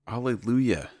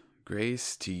Hallelujah.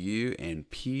 Grace to you and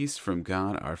peace from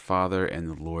God our Father and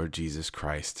the Lord Jesus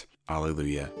Christ.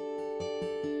 Hallelujah.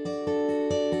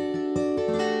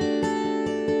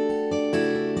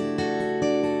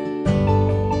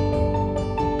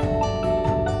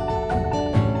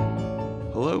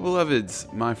 Hello, beloveds,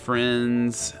 my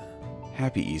friends.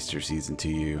 Happy Easter season to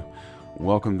you.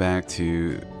 Welcome back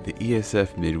to the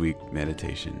ESF Midweek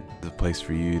Meditation. It's a place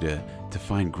for you to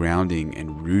find grounding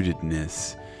and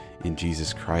rootedness in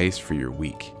Jesus Christ for your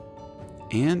week.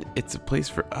 And it's a place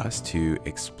for us to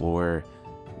explore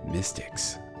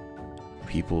mystics,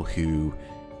 people who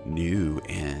knew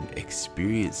and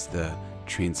experienced the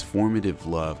transformative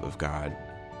love of God.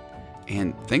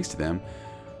 And thanks to them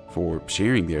for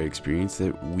sharing their experience,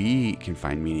 that we can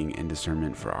find meaning and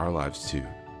discernment for our lives too.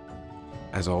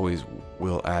 As always,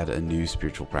 we'll add a new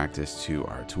spiritual practice to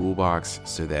our toolbox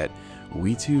so that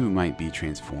we too might be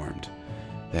transformed,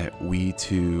 that we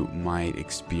too might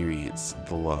experience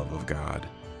the love of God.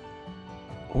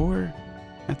 Or,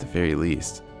 at the very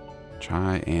least,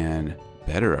 try and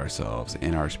better ourselves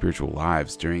in our spiritual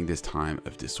lives during this time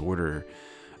of disorder,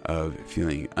 of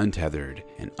feeling untethered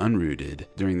and unrooted,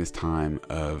 during this time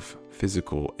of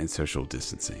physical and social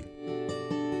distancing.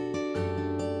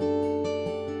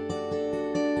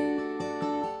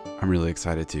 I'm really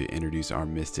excited to introduce our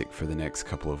mystic for the next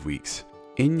couple of weeks,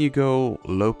 Íñigo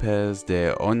López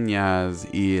de Oñaz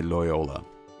y Loyola,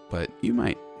 but you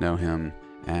might know him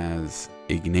as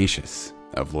Ignatius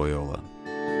of Loyola.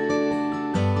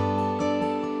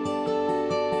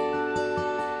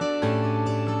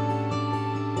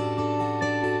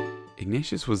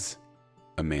 Ignatius was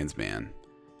a man's man.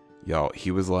 Y'all,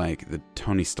 he was like the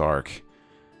Tony Stark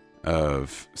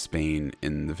of Spain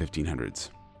in the 1500s.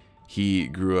 He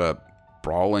grew up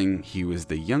brawling. He was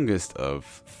the youngest of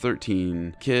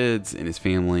 13 kids in his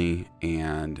family,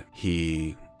 and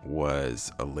he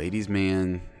was a ladies'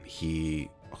 man. He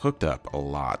hooked up a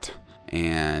lot,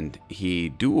 and he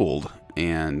dueled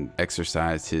and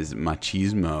exercised his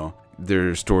machismo. There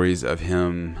are stories of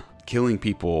him killing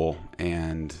people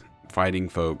and fighting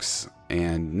folks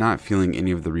and not feeling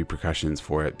any of the repercussions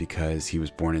for it because he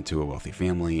was born into a wealthy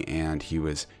family and he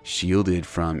was shielded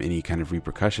from any kind of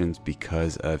repercussions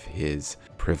because of his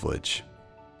privilege.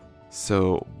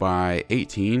 So by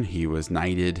 18, he was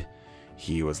knighted,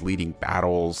 he was leading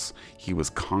battles, he was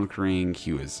conquering,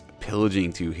 he was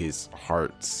pillaging to his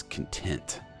heart's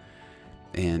content.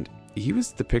 And he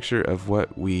was the picture of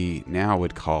what we now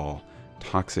would call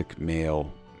toxic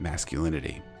male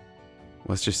masculinity.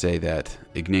 Let's just say that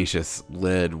Ignatius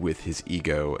led with his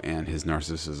ego, and his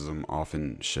narcissism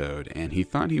often showed, and he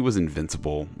thought he was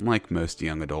invincible, like most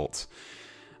young adults.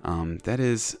 That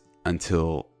is,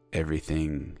 until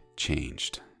everything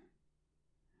changed.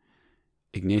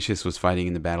 Ignatius was fighting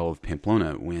in the Battle of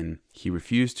Pamplona when he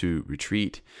refused to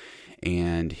retreat,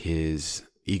 and his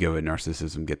ego and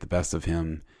narcissism get the best of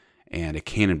him, and a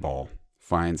cannonball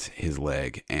finds his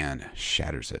leg and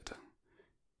shatters it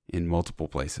in multiple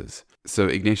places. So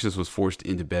Ignatius was forced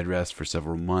into bed rest for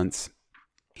several months.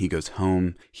 He goes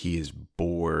home. He is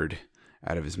bored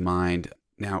out of his mind.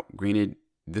 Now, granted,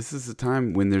 this is a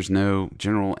time when there's no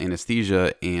general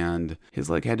anesthesia, and his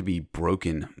leg had to be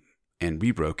broken and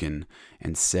rebroken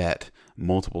and set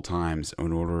multiple times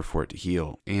in order for it to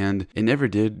heal. And it never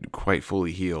did quite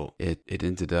fully heal. It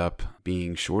ended up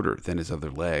being shorter than his other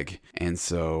leg. And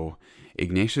so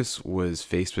Ignatius was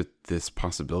faced with this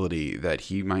possibility that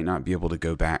he might not be able to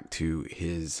go back to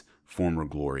his former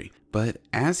glory. But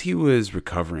as he was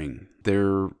recovering,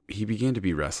 he began to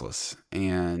be restless.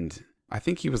 And I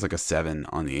think he was like a 7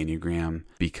 on the Enneagram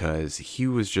because he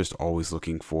was just always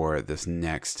looking for this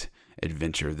next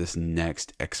adventure, this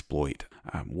next exploit.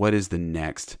 What is the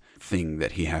next thing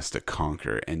that he has to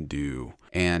conquer and do,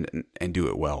 and do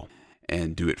it well,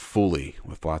 and do it fully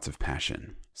with lots of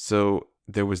passion. So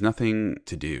there was nothing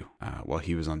to do while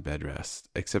he was on bed rest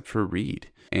except for read.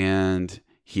 And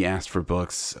he asked for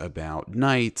books about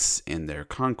knights and their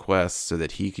conquests so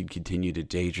that he could continue to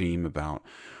daydream about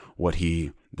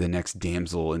the next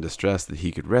damsel in distress that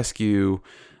he could rescue,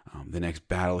 the next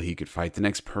battle he could fight, the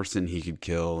next person he could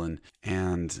kill.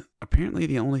 And apparently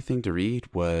the only thing to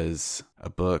read was a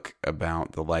book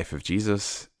about the life of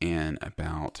Jesus and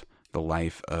about the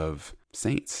life of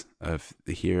saints, of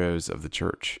the heroes of the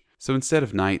church. So instead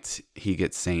of knights, he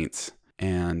gets saints.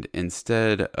 And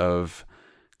instead of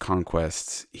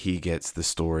conquests, he gets the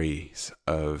stories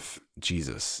of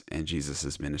Jesus and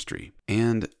Jesus's ministry.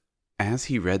 And as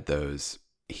he read those,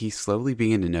 he slowly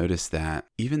began to notice that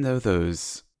even though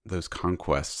those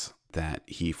conquests that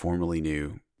he formerly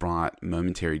knew brought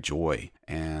momentary joy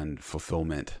and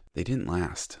fulfillment, they didn't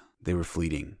last. they were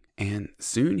fleeting. And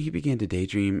soon he began to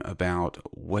daydream about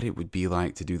what it would be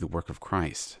like to do the work of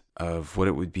Christ, of what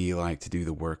it would be like to do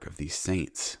the work of these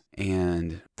saints.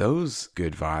 And those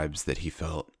good vibes that he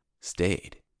felt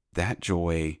stayed. That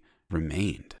joy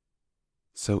remained.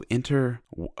 So enter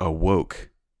awoke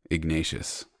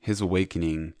Ignatius. His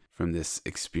awakening from this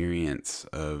experience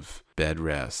of bed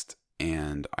rest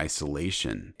and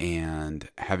isolation and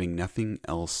having nothing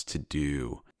else to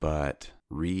do but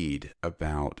read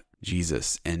about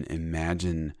Jesus and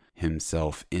imagine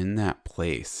himself in that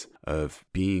place of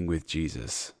being with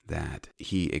Jesus, that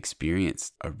he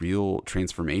experienced a real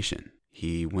transformation.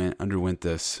 He underwent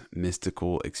this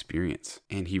mystical experience,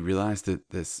 and he realized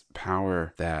that this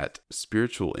power that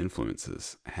spiritual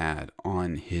influences had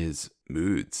on his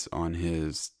moods, on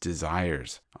his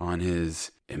desires, on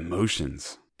his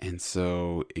emotions. And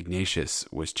so Ignatius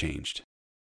was changed.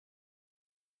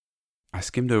 I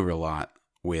skimmed over a lot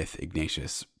with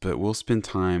Ignatius, but we'll spend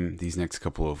time these next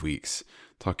couple of weeks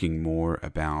talking more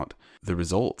about the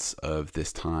results of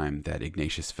this time that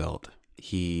Ignatius felt.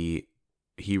 He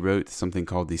wrote something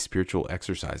called the Spiritual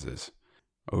Exercises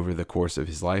over the course of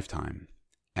his lifetime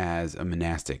as a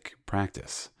monastic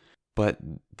practice. But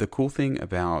the cool thing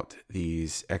about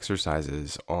these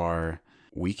exercises are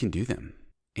we can do them.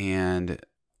 And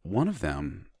one of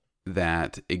them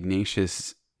that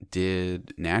Ignatius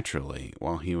did naturally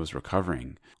while he was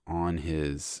recovering on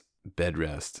his bed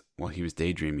rest, while he was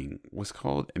daydreaming, was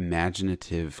called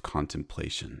imaginative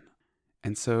contemplation.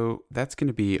 And so that's going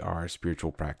to be our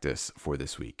spiritual practice for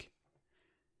this week.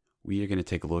 We are going to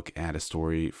take a look at a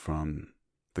story from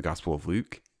the Gospel of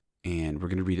Luke, and we're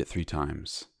going to read it 3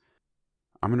 times.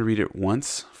 I'm going to read it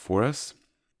once for us,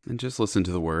 and just listen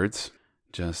to the words.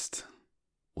 Just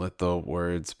let the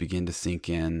words begin to sink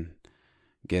in,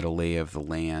 get a lay of the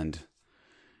land.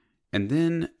 And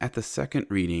then at the second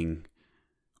reading,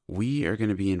 we are going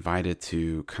to be invited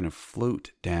to kind of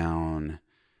float down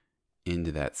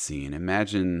into that scene.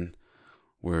 Imagine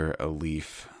we're a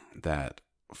leaf that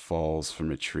falls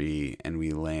from a tree and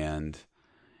we land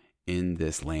in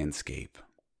this landscape.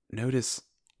 Notice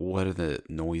what are the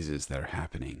noises that are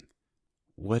happening.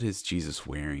 What is Jesus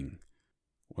wearing?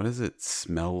 What does it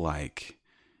smell like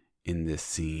in this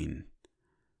scene?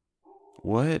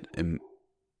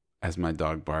 As my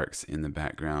dog barks in the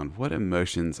background, what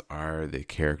emotions are the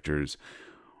characters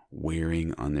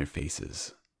wearing on their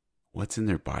faces? What's in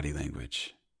their body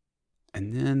language?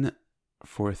 And then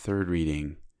for a third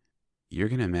reading, you're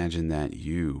going to imagine that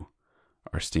you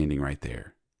are standing right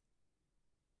there.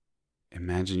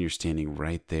 Imagine you're standing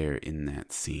right there in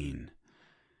that scene.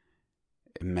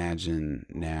 Imagine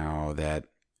now that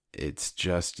it's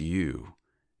just you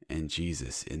and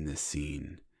Jesus in this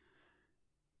scene.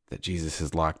 That Jesus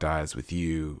has locked eyes with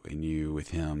you and you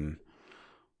with him.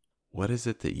 What is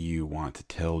it that you want to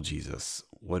tell Jesus?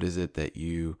 What is it that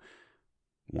you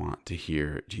want to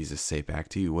hear Jesus say back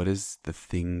to you? What is the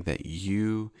thing that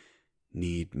you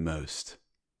need most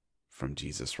from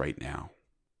Jesus right now?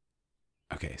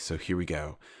 Okay, so here we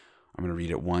go. I'm going to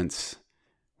read it once.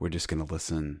 We're just going to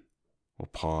listen. We'll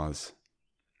pause.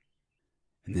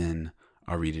 And then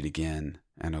I'll read it again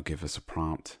and I'll give us a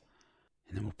prompt.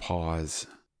 And then we'll pause.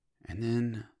 And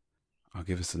then I'll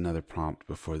give us another prompt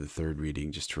before the third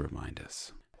reading just to remind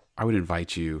us. I would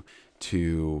invite you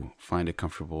to find a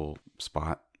comfortable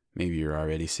spot. Maybe you're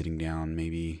already sitting down.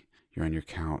 Maybe you're on your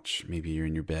couch. Maybe you're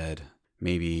in your bed.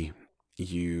 Maybe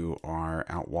you are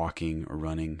out walking or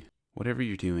running. Whatever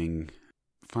you're doing,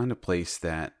 find a place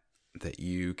that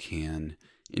you can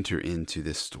enter into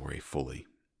this story fully.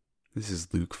 This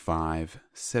is Luke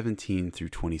 5:17 through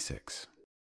 26.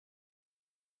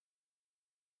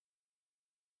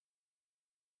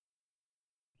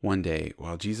 One day,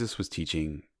 while Jesus was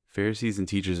teaching, Pharisees and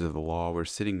teachers of the law were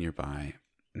sitting nearby,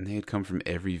 and they had come from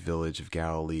every village of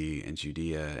Galilee and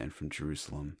Judea and from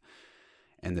Jerusalem.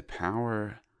 And the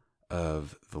power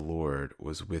of the Lord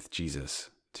was with Jesus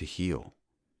to heal.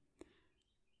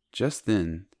 Just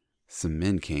then, some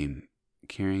men came,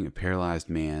 carrying a paralyzed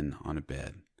man on a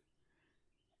bed.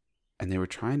 And they were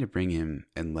trying to bring him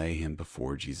and lay him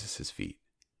before Jesus' feet.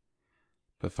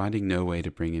 But finding no way to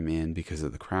bring him in because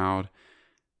of the crowd,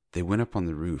 they went up on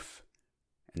the roof,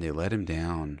 and they let him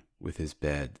down with his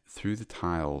bed through the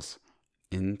tiles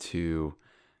into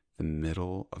the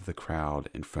middle of the crowd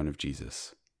in front of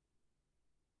Jesus.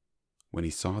 When he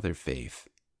saw their faith,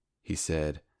 he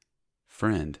said,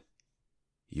 "Friend,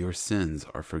 your sins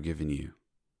are forgiven you."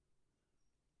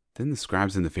 Then the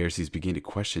scribes and the Pharisees began to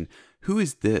question, "Who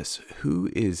is this? Who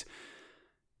is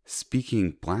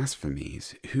speaking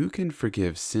blasphemies? Who can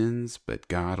forgive sins but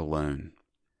God alone?"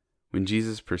 When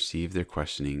Jesus perceived their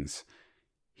questionings,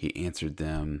 He answered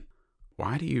them,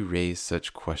 "Why do you raise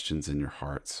such questions in your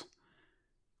hearts?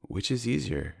 Which is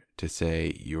easier, to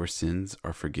say, 'Your sins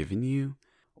are forgiven you,'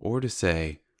 or to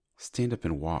say, 'Stand up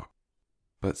and walk'?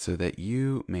 But so that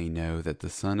you may know that the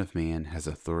Son of Man has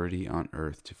authority on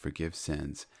earth to forgive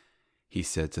sins," he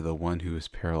said to the one who was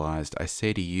paralyzed, "I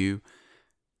say to you,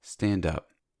 stand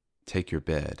up, take your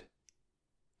bed,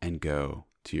 and go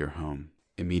to your home."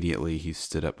 Immediately he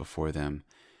stood up before them,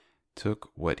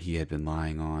 took what he had been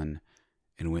lying on,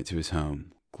 and went to his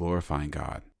home, glorifying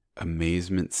God.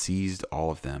 Amazement seized all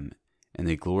of them, and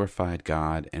they glorified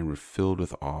God and were filled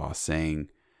with awe, saying,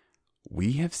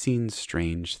 "We have seen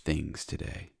strange things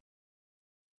today."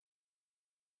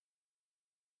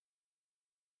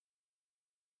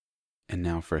 And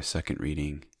now for a second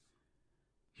reading,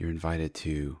 you're invited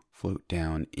to float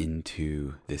down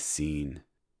into this scene.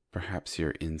 Perhaps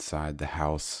you're inside the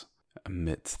house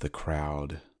amidst the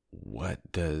crowd.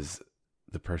 What does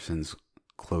the person's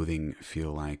clothing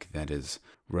feel like that is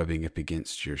rubbing up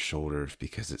against your shoulders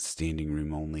because it's standing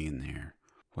room only in there?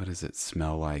 What does it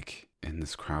smell like in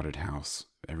this crowded house,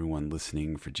 everyone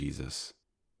listening for Jesus?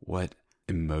 What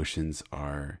emotions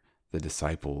are the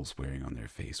disciples wearing on their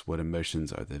face? What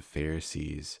emotions are the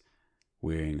Pharisees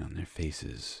wearing on their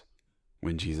faces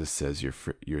when Jesus says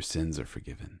your sins are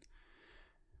forgiven?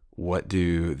 What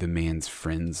do the man's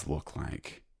friends look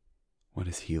like? What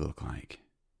does he look like?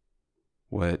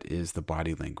 What is the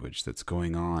body language that's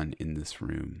going on in this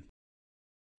room?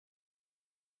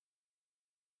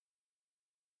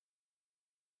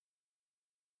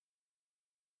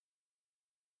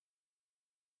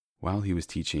 While he was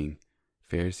teaching,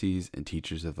 Pharisees and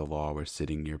teachers of the law were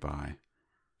sitting nearby,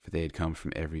 for they had come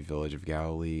from every village of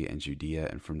Galilee and Judea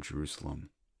and from Jerusalem.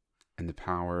 And the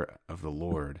power of the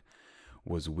Lord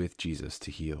was with Jesus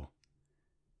to heal.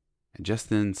 And just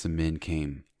then some men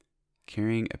came,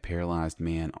 carrying a paralyzed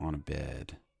man on a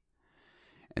bed.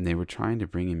 And they were trying to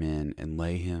bring him in and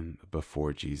lay him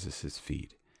before Jesus'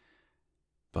 feet.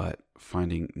 But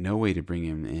finding no way to bring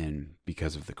him in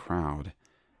because of the crowd,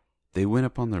 they went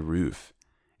up on the roof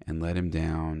and let him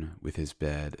down with his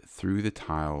bed through the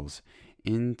tiles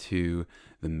into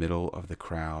the middle of the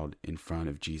crowd in front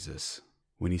of Jesus.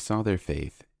 When he saw their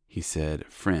faith, he said,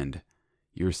 "Friend,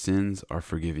 your sins are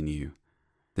forgiven you."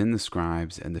 Then the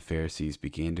scribes and the Pharisees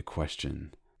began to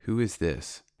question, "Who is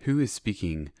this? Who is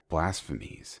speaking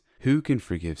blasphemies? Who can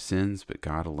forgive sins but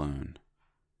God alone?"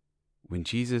 When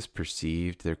Jesus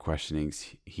perceived their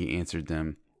questionings, he answered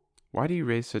them, "Why do you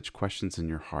raise such questions in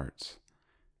your hearts?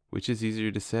 Which is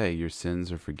easier to say, 'Your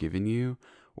sins are forgiven you,'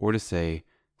 or to say,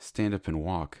 'Stand up and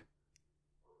walk'?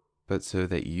 But so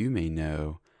that you may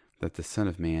know that the Son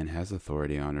of Man has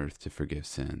authority on earth to forgive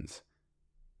sins,"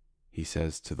 he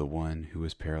says to the one who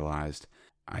was paralyzed,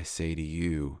 "I say to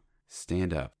you,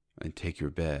 stand up and take your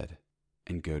bed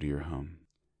and go to your home."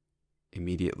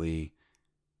 Immediately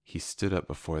he stood up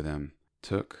before them,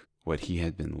 took what he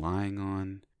had been lying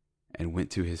on, and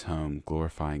went to his home,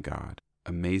 glorifying God.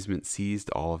 Amazement seized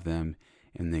all of them,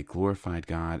 and they glorified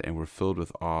God and were filled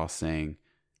with awe, saying,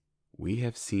 "We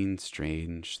have seen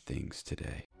strange things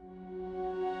today."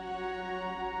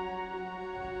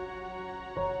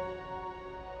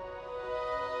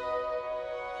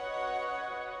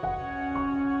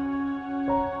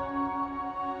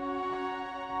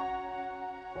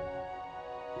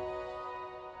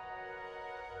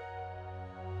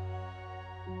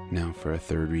 Now for a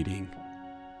third reading,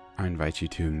 I invite you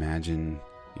to imagine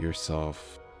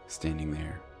yourself standing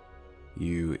there,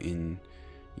 you in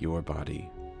your body,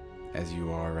 as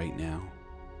you are right now,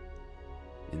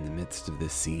 in the midst of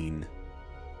this scene.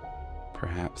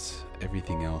 Perhaps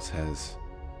everything else has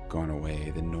gone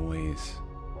away, the noise,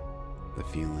 the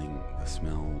feeling, the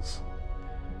smells,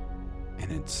 and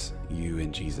it's you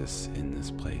and Jesus in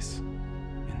this place,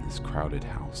 in this crowded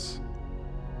house.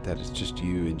 That it's just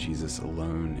you and Jesus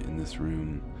alone in this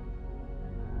room,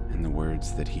 and the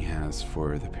words that he has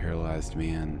for the paralyzed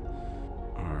man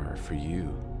are for you.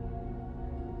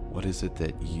 What is it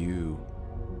that you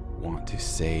want to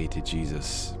say to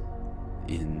Jesus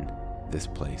in this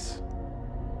place?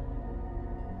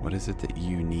 What is it that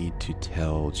you need to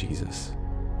tell Jesus?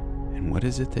 And what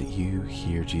is it that you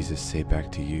hear Jesus say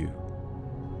back to you?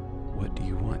 What do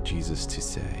you want Jesus to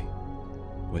say?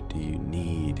 What do you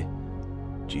need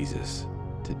Jesus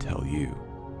to tell you?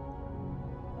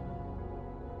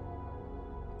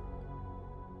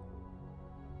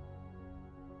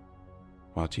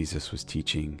 While Jesus was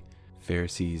teaching,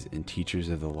 Pharisees and teachers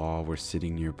of the law were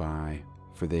sitting nearby,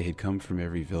 for they had come from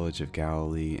every village of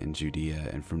Galilee and Judea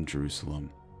and from Jerusalem.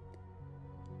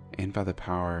 And by the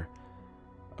power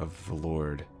of the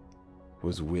Lord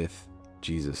was with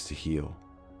Jesus to heal.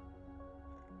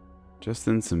 Just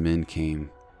then some men came,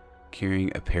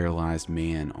 carrying a paralyzed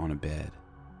man on a bed.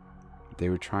 They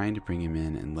were trying to bring him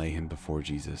in and lay him before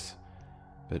Jesus,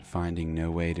 but finding no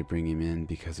way to bring him in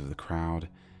because of the crowd,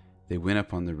 they went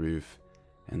up on the roof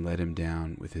and let him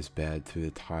down with his bed through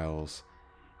the tiles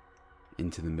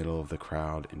into the middle of the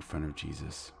crowd in front of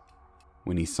Jesus.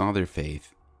 When he saw their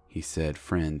faith, he said,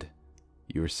 "Friend,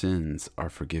 your sins are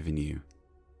forgiven you."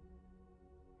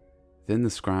 Then the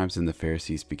scribes and the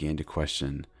Pharisees began to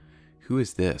question, "Who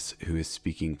is this who is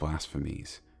speaking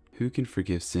blasphemies? Who can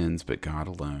forgive sins but God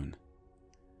alone?"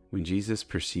 When Jesus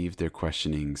perceived their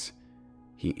questionings,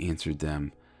 he answered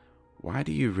them, "Why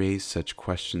do you raise such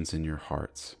questions in your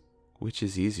hearts? Which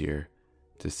is easier,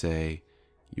 to say,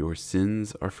 'Your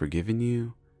sins are forgiven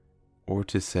you,' or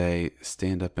to say,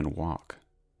 'Stand up and walk'?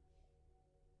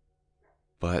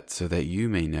 But so that you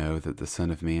may know that the Son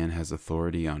of Man has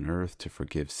authority on earth to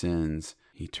forgive sins,"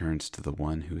 he turns to the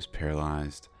one who is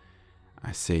paralyzed,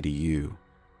 "I say to you,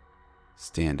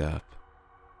 stand up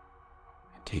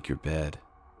and take your bed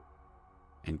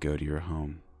and go to your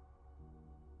home."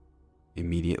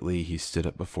 Immediately he stood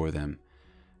up before them,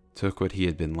 took what he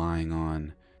had been lying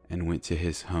on, and went to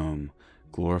his home,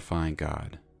 glorifying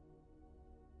God.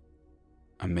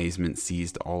 Amazement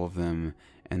seized all of them,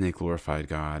 and they glorified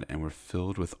God and were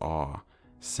filled with awe,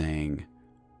 saying,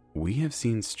 "We have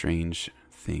seen strange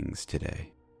things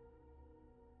today."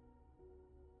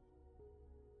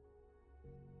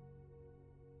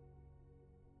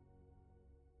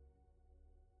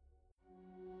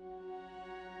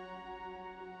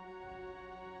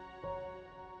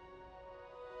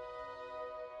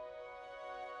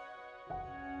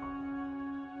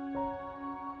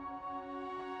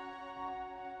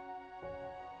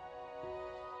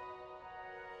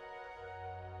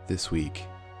 This week,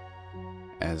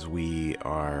 as we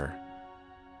are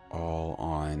all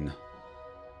on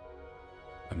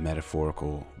a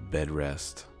metaphorical bed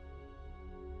rest,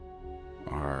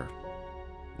 our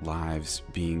lives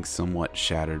being somewhat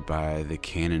shattered by the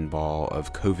cannonball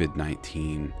of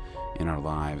COVID-19 in our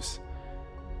lives,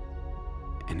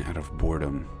 and out of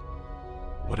boredom,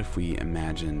 what if we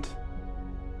imagined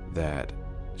that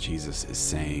Jesus is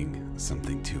saying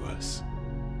something to us?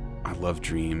 I love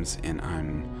dreams, and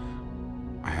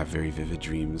I have very vivid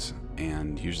dreams,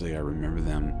 and usually I remember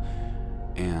them,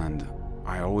 and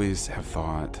I always have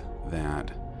thought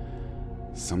that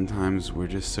sometimes we're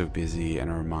just so busy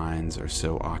and our minds are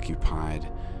so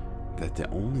occupied that the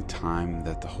only time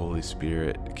that the Holy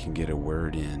Spirit can get a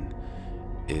word in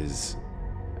is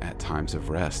at times of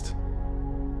rest.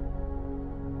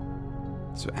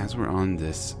 So as we're on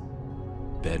this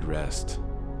bed rest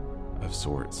of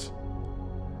sorts,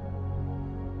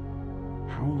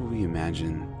 how will we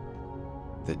imagine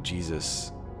that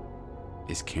Jesus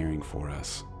is caring for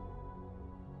us?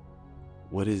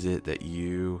 What is it that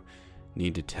you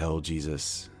need to tell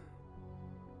Jesus?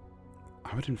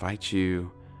 I would invite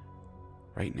you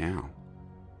right now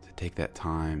to take that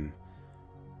time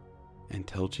and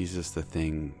tell Jesus the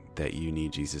thing that you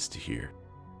need Jesus to hear.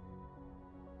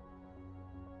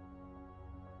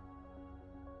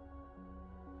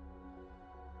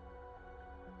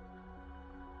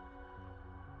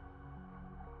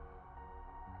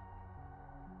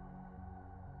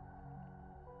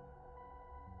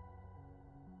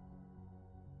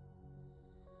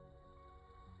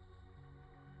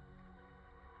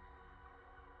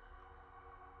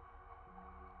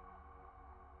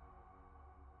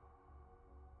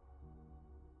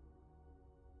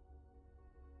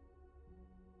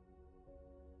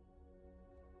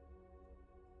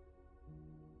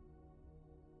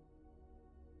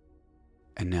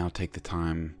 And now take the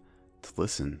time to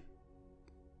listen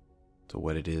to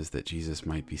what it is that Jesus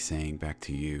might be saying back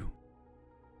to you.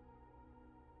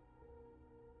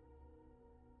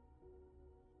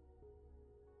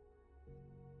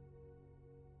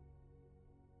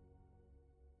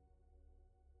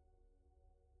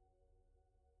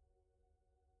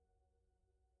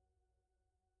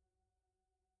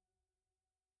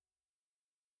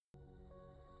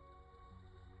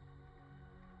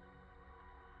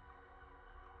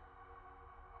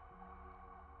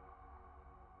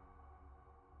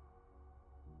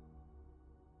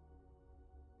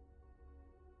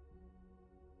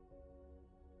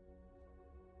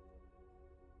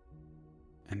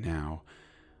 And now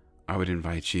I would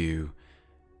invite you,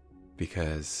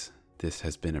 because this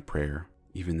has been a prayer,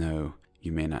 even though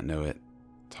you may not know it,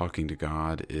 talking to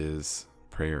God is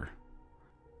prayer.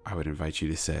 I would invite you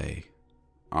to say,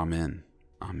 Amen,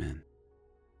 Amen.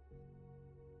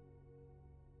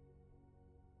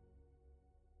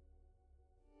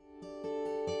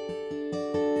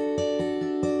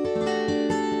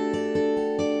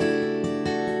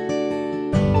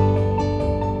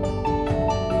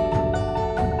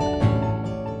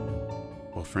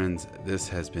 this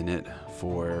has been it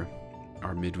for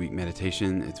our midweek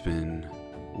meditation. It's been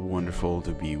wonderful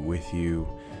to be with you.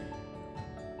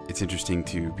 It's interesting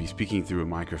to be speaking through a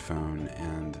microphone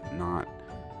and not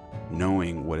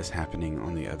knowing what is happening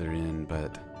on the other end,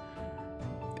 but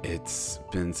it's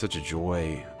been such a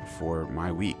joy for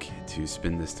my week to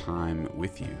spend this time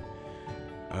with you,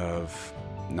 of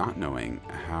not knowing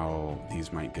how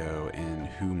these might go and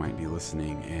who might be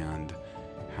listening and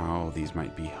how these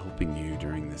might be helping you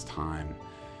during this time.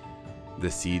 The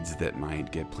seeds that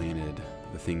might get planted,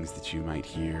 the things that you might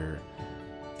hear,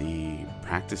 the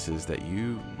practices that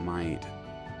you might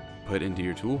put into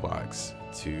your toolbox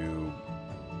to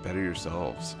better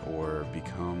yourselves or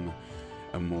become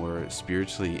a more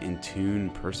spiritually in tune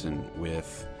person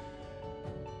with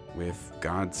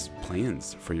God's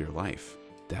plans for your life.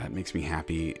 That makes me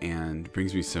happy and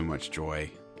brings me so much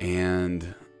joy.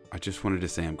 And I just wanted to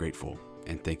say I'm grateful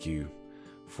and thank you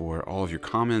for all of your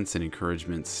comments and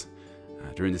encouragements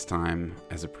during this time.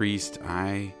 As a priest,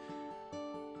 I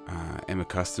am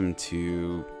accustomed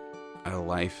to a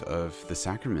life of the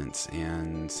sacraments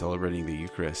and celebrating the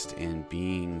Eucharist and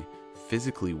being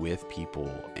physically with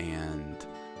people and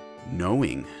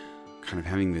knowing, kind of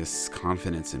having this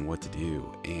confidence in what to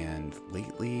do. And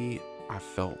lately, I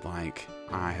felt like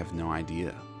I have no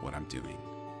idea what I'm doing.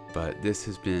 But this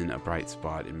has been a bright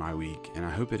spot in my week, and I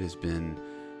hope it has been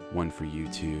one for you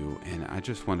too. And I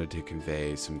just wanted to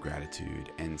convey some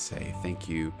gratitude and say thank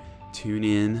you. Tune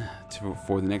in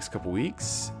for the next couple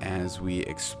weeks as we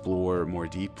explore more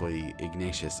deeply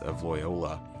Ignatius of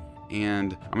Loyola.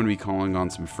 And I'm going to be calling on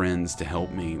some friends to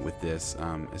help me with this,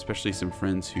 especially some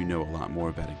friends who know a lot more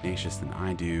about Ignatius than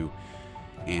I do.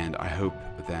 And I hope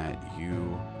that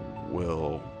you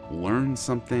will learn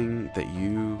something, that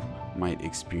you might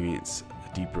experience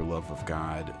a deeper love of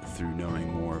God through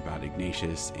knowing more about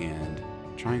Ignatius and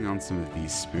trying on some of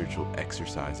these spiritual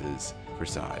exercises for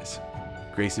size.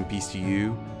 Grace and peace to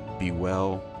you. Be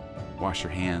well, wash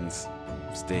your hands,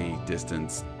 stay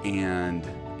distanced, and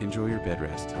enjoy your bed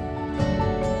rest.